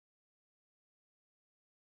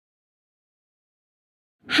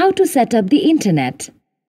How to set up the internet?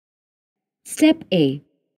 Step A.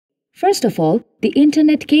 First of all, the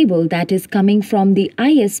internet cable that is coming from the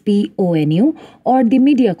ISP ONU or the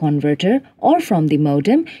media converter or from the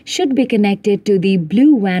modem should be connected to the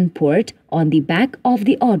blue WAN port on the back of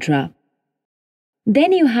the AUDRA.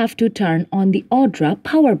 Then you have to turn on the AUDRA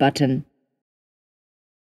power button.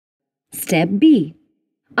 Step B.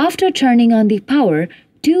 After turning on the power,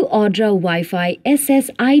 two AUDRA Wi-Fi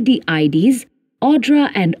SSID IDs,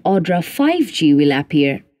 AUDRA and AUDRA 5G will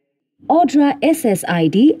appear. AUDRA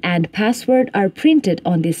SSID and password are printed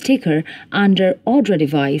on the sticker under AUDRA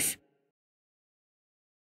device.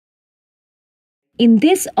 In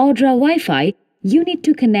this AUDRA Wi-Fi, you need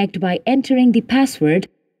to connect by entering the password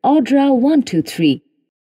AUDRA123.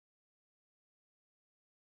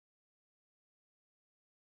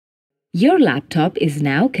 Your laptop is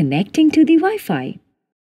now connecting to the Wi-Fi.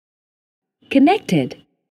 Connected.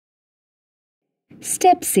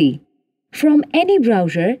 Step C. From any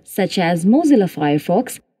browser such as Mozilla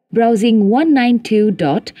Firefox, browsing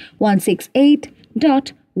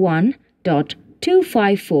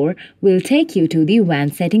 192.168.1.254 will take you to the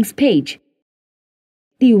WAN settings page.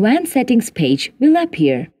 The WAN settings page will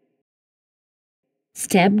appear.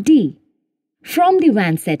 Step D. From the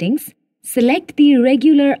WAN settings, select the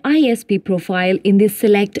regular ISP profile in the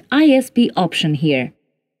Select ISP option here.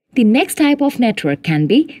 The next type of network can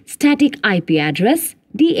be static IP address,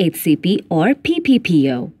 DHCP or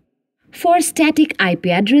PPPO. For static IP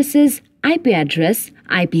addresses, IP address,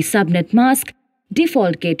 IP subnet mask,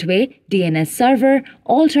 default gateway, DNS server,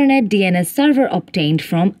 alternate DNS server obtained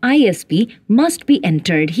from ISP must be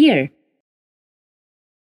entered here.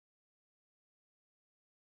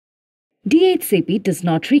 DHCP does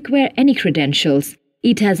not require any credentials.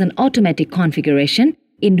 It has an automatic configuration,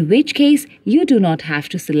 in which case you do not have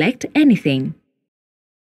to select anything.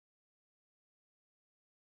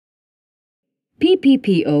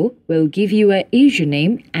 PPPO will give you a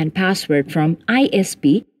username and password from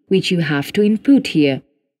ISP which you have to input here.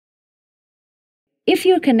 If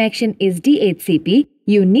your connection is DHCP,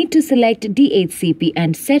 you need to select DHCP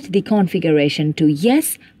and set the configuration to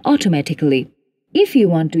Yes automatically. If you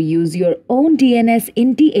want to use your own DNS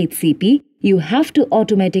in DHCP, you have to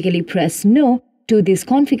automatically press No to this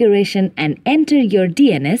configuration and enter your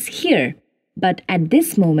DNS here. But at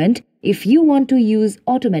this moment, if you want to use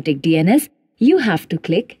automatic DNS, you have to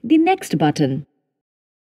click the Next button.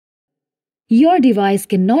 Your device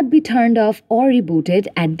cannot be turned off or rebooted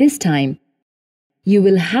at this time. You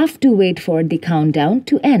will have to wait for the countdown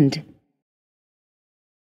to end.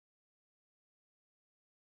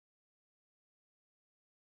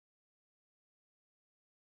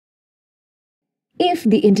 If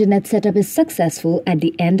the internet setup is successful at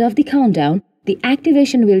the end of the countdown, the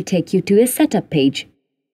activation will take you to a setup page.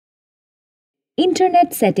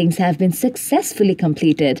 Internet settings have been successfully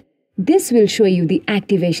completed. This will show you the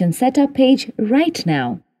activation setup page right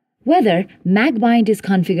now. Whether MACbind is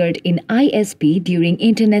configured in ISP during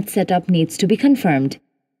internet setup needs to be confirmed.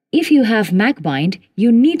 If you have MACbind,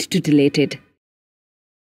 you need to delete it.